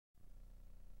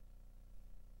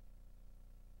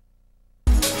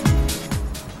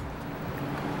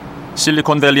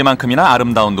실리콘밸리만큼이나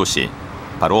아름다운 도시,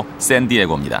 바로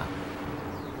샌디에고입니다.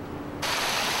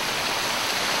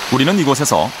 우리는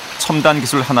이곳에서 첨단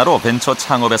기술 하나로 벤처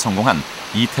창업에 성공한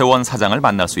이태원 사장을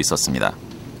만날 수 있었습니다.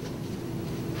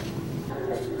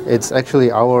 It's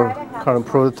actually our current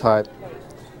prototype,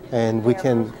 and we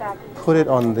can put it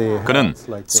on the. 그는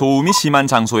소음이 심한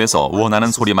장소에서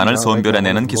원하는 소리만을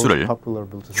선별해내는 기술을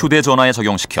휴대전화에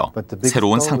적용시켜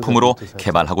새로운 상품으로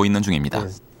개발하고 있는 중입니다.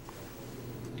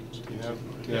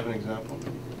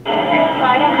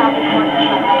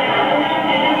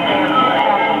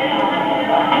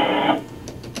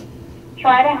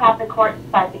 Try to have the cords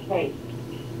inside the case.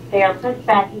 They are pushed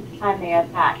back each time they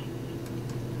attack.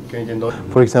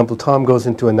 For example, Tom goes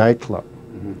into a nightclub,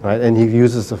 right, and he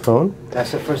uses the phone.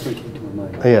 That's the first thing came to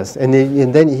my mind. Yes, and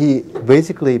then he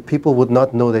basically people would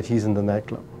not know that he's in the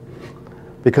nightclub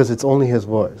because it's only his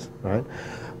voice, right?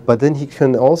 But then he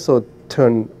can also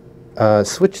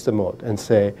switch the mode and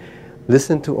say,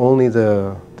 listen to only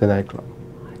the nightclub,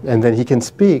 and then he can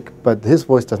speak, but his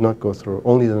voice does not go through,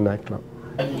 only the nightclub.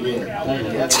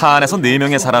 차 안에서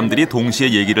 4명의 사람들이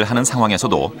동시에 얘기를 하는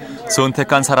상황에서도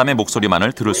선택한 사람의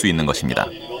목소리만을 들을 수 있는 것입니다.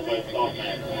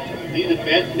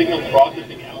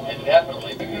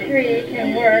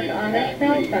 Can work on a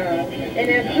cell phone, in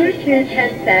a Bluetooth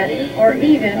headset, or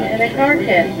even in a car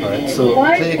kit. So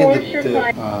how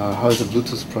is the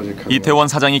Bluetooth project? 이태원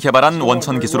사장이 개발한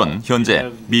원천 기술은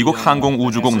현재 미국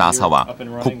항공우주국 나사와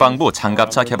국방부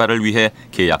장갑차 개발을 위해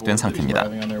계약된 상태입니다.